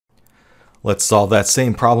Let's solve that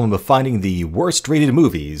same problem of finding the worst rated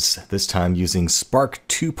movies, this time using Spark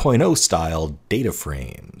 2.0 style data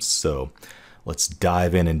frames. So let's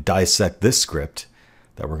dive in and dissect this script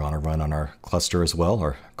that we're going to run on our cluster as well,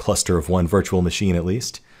 or cluster of one virtual machine at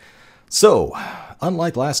least. So,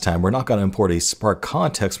 unlike last time, we're not going to import a Spark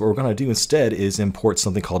context. What we're going to do instead is import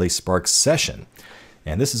something called a Spark session.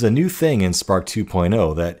 And this is a new thing in Spark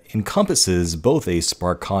 2.0 that encompasses both a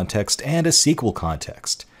Spark context and a SQL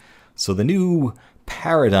context. So the new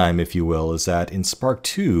paradigm, if you will, is that in Spark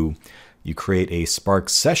 2, you create a Spark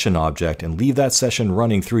session object and leave that session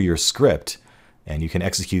running through your script. And you can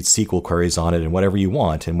execute SQL queries on it and whatever you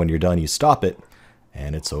want. And when you're done, you stop it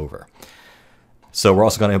and it's over. So we're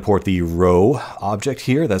also going to import the row object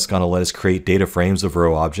here. That's going to let us create data frames of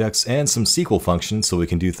row objects and some SQL functions so we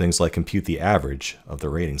can do things like compute the average of the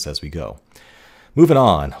ratings as we go. Moving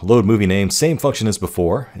on, load movie name, same function as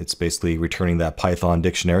before. It's basically returning that Python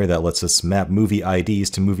dictionary that lets us map movie IDs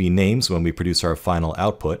to movie names when we produce our final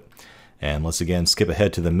output. And let's again skip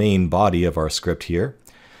ahead to the main body of our script here.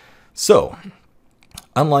 So,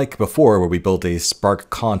 unlike before where we built a Spark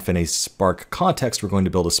conf and a Spark context, we're going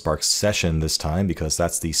to build a Spark session this time because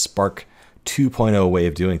that's the Spark 2.0 way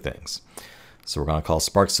of doing things. So we're going to call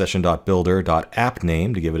Spark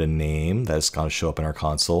session.builder.appName to give it a name that's going to show up in our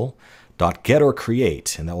console. .get or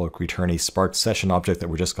create, and that will return a Spark session object that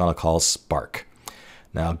we're just going to call Spark.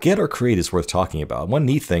 Now, get or create is worth talking about. One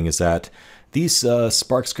neat thing is that these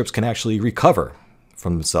Spark scripts can actually recover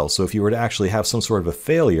from themselves. So if you were to actually have some sort of a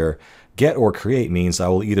failure, get or create means I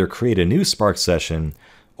will either create a new Spark session,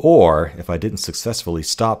 or if I didn't successfully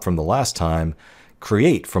stop from the last time,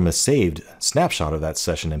 create from a saved snapshot of that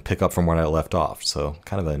session and pick up from where I left off. So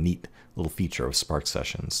kind of a neat little feature of Spark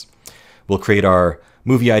sessions. We'll create our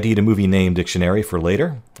movie ID to movie name dictionary for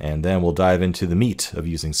later, and then we'll dive into the meat of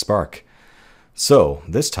using Spark. So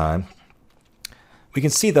this time, we can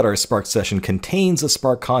see that our Spark session contains a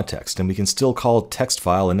Spark context, and we can still call text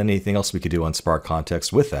file and anything else we could do on Spark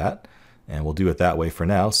context with that, and we'll do it that way for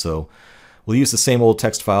now. So we'll use the same old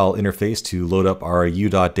text file interface to load up our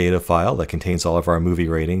u.data file that contains all of our movie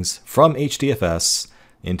ratings from HDFS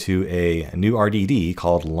into a new RDD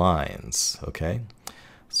called lines, okay?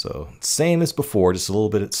 So same as before, just a little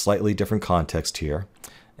bit slightly different context here.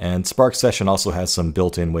 And Spark Session also has some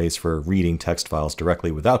built-in ways for reading text files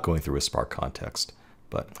directly without going through a Spark context.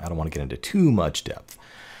 But I don't want to get into too much depth.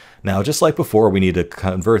 Now, just like before, we need to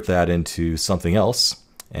convert that into something else.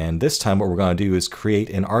 And this time what we're going to do is create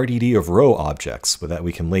an RDD of row objects that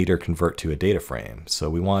we can later convert to a data frame. So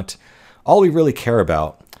all we really care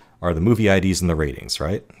about are the movie IDs and the ratings,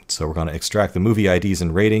 right? So we're going to extract the movie IDs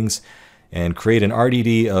and ratings and create an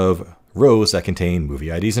RDD of rows that contain movie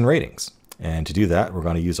IDs and ratings. And to do that, we're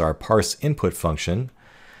going to use our parse input function,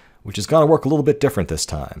 which is going to work a little bit different this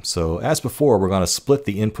time. So as before, we're going to split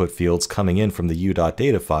the input fields coming in from the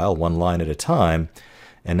u.data file one line at a time.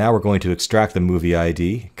 And now we're going to extract the movie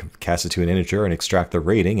ID, cast it to an integer, and extract the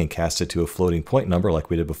rating and cast it to a floating point number like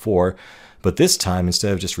we did before. But this time,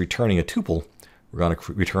 instead of just returning a tuple, we're going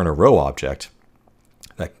to return a row object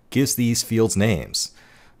that gives these fields names.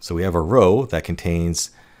 So we have a row that contains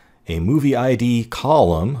a movie ID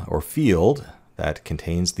column or field that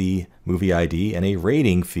contains the movie ID and a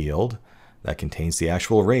rating field that contains the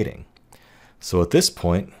actual rating. So at this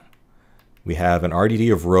point, we have an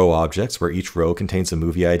RDD of row objects where each row contains a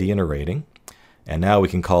movie ID and a rating. And now we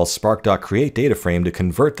can call spark.createDataFrame to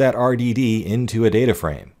convert that RDD into a data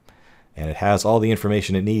frame. And it has all the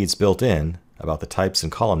information it needs built in about the types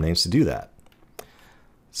and column names to do that.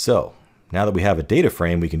 So now that we have a data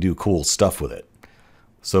frame, we can do cool stuff with it.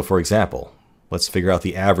 So for example, let's figure out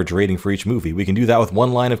the average rating for each movie. We can do that with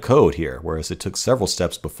one line of code here, whereas it took several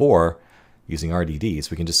steps before using RDDs.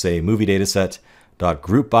 We can just say movie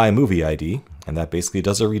dataset.group by movie ID, and that basically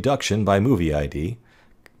does a reduction by movie ID.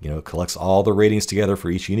 It collects all the ratings together for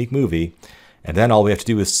each unique movie, and then all we have to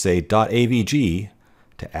do is say .avg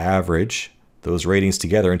to average those ratings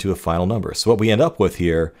together into a final number. So what we end up with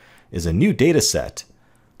here is a new data set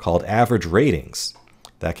called average ratings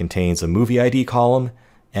that contains a movie ID column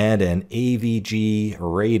and an AVG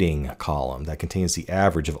rating column that contains the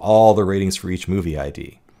average of all the ratings for each movie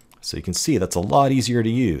ID. So you can see that's a lot easier to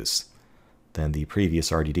use than the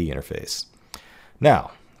previous RDD interface. Now,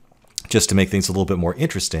 just to make things a little bit more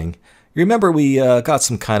interesting, you remember we got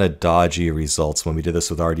some kind of dodgy results when we did this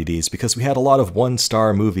with RDDs because we had a lot of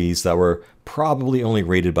one-star movies that were probably only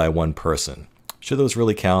rated by one person. Should those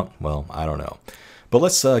really count? Well, I don't know. But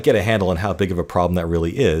let's get a handle on how big of a problem that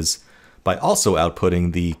really is by also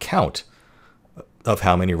outputting the count of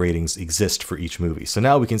how many ratings exist for each movie. So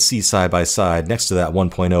now we can see side by side next to that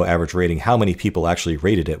 1.0 average rating how many people actually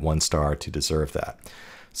rated it 1 star to deserve that.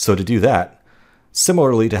 So to do that,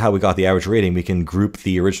 similarly to how we got the average rating, we can group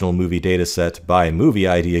the original movie dataset by movie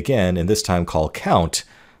ID again, and this time call count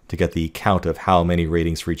to get the count of how many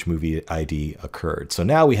ratings for each movie ID occurred. So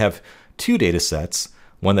now we have 2 datasets,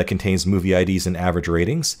 one that contains movie IDs and average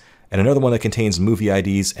ratings, and another one that contains movie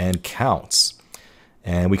IDs and counts.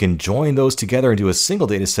 And we can join those together into a single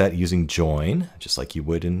data set using join, just like you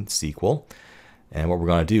would in SQL. And what we're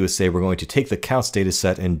going to do is say we're going to take the counts data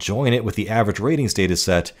set and join it with the average ratings data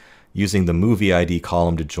set using the movie ID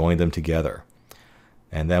column to join them together.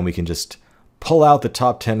 And then we can just pull out the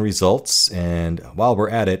top 10 results, and while we're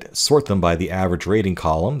at it, sort them by the average rating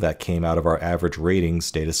column that came out of our average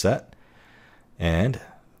ratings data set. And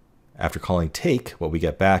after calling take, what we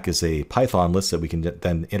get back is a Python list that we can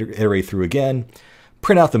then iterate through again,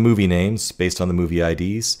 print out the movie names based on the movie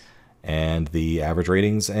IDs and the average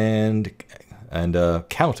ratings and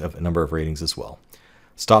count of a number of ratings as well.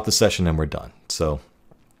 Stop the session and we're done. So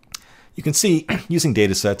you can see using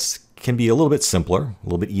datasets can be a little bit simpler, a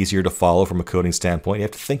little bit easier to follow from a coding standpoint. You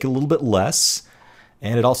have to think a little bit less,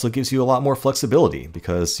 and it also gives you a lot more flexibility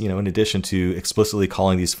because, in addition to explicitly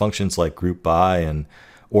calling these functions like group by and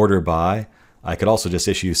order by, I could also just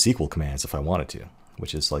issue SQL commands if I wanted to,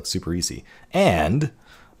 which is like super easy. And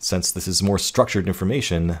since this is more structured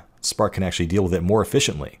information, Spark can actually deal with it more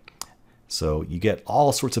efficiently. So you get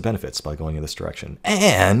all sorts of benefits by going in this direction.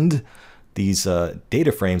 And these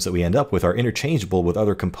data frames that we end up with are interchangeable with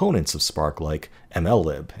other components of Spark like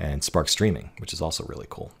MLlib and Spark Streaming, which is also really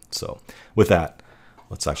cool. So with that,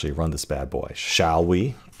 let's actually run this bad boy, shall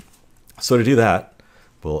we? So to do that,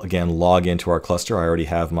 we'll again log into our cluster. I already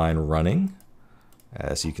have mine running,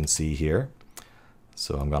 as you can see here.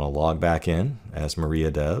 So I'm going to log back in as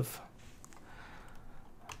MariaDev.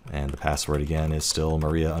 And the password again is still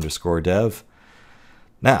Maria_dev.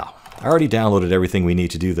 Now, I already downloaded everything we need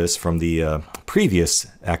to do this from the previous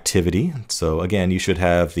activity. So again, you should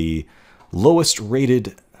have the lowest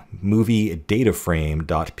rated movie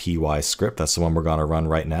DataFrame.py script. That's the one we're going to run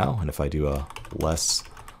right now. And if I do a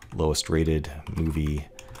lowest rated movie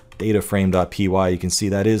DataFrame.py, you can see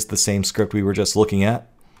that is the same script we were just looking at.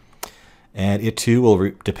 And it too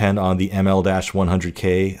will depend on the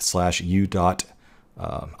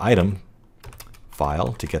ml-100k/u.item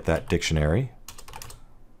file to get that dictionary.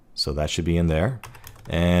 So that should be in there.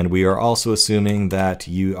 And we are also assuming that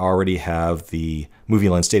you already have the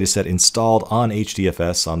MovieLens dataset installed on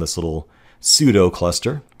HDFS on this little pseudo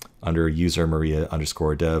cluster under user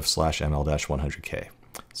Maria_dev/ml-100k.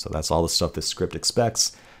 So that's all the stuff this script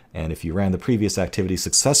expects. And if you ran the previous activity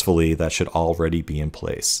successfully, that should already be in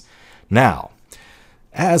place. Now,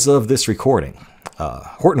 as of this recording,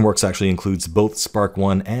 Hortonworks actually includes both Spark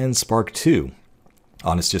 1 and Spark 2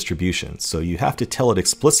 on its distribution. So you have to tell it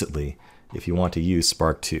explicitly if you want to use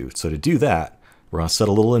Spark 2. So to do that, we're going to set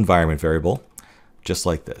a little environment variable, just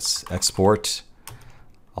like this. Export,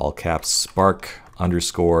 all caps,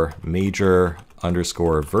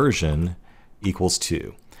 Spark_major_version equals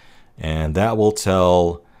 2. And that will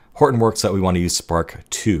tell Hortonworks that we want to use Spark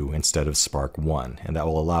 2 instead of Spark 1. And that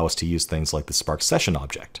will allow us to use things like the Spark session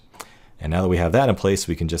object. And now that we have that in place,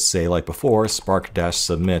 we can just say, like before,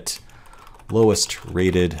 Spark-submit lowest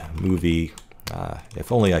rated movie,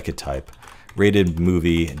 if only I could type, rated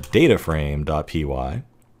movie DataFrame.py.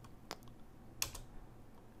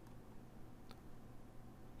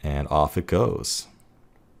 And off it goes.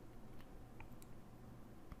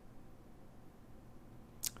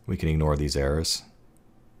 We can ignore these errors.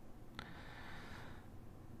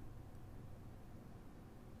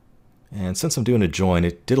 And since I'm doing a join,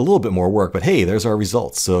 it did a little bit more work, but hey, there's our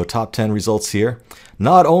results. So top 10 results here.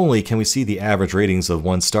 Not only can we see the average ratings of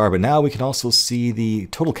 1 star, but now we can also see the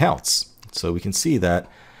total counts. So we can see that,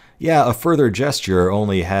 yeah, A Further Gesture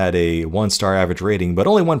only had a 1 star average rating, but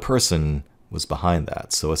only one person was behind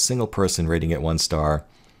that. So a single person rating it 1 star,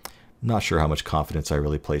 not sure how much confidence I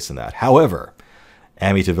really place in that. However,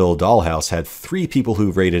 Amityville Dollhouse had 3 people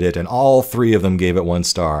who rated it, and all 3 of them gave it 1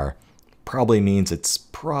 star. Probably means it's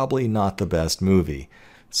probably not the best movie.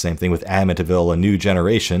 Same thing with Amityville: A New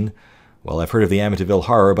Generation. Well, I've heard of the Amityville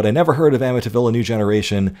Horror, but I never heard of Amityville: A New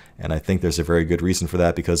Generation, and I think there's a very good reason for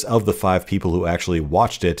that, because of the 5 people who actually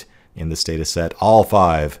watched it in this data set, all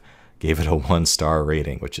 5 gave it a 1 star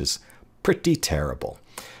rating, which is pretty terrible.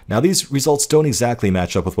 Now, these results don't exactly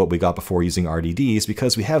match up with what we got before using RDDs,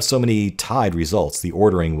 because we have so many tied results. The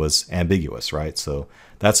ordering was ambiguous, right? So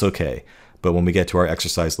that's okay. But when we get to our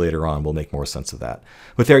exercise later on, we'll make more sense of that.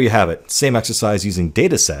 But there you have it. Same exercise using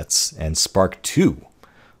datasets and Spark 2.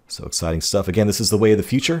 So exciting stuff. Again, this is the way of the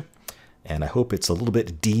future, and I hope it's a little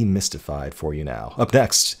bit demystified for you now. Up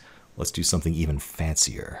next, let's do something even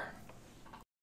fancier.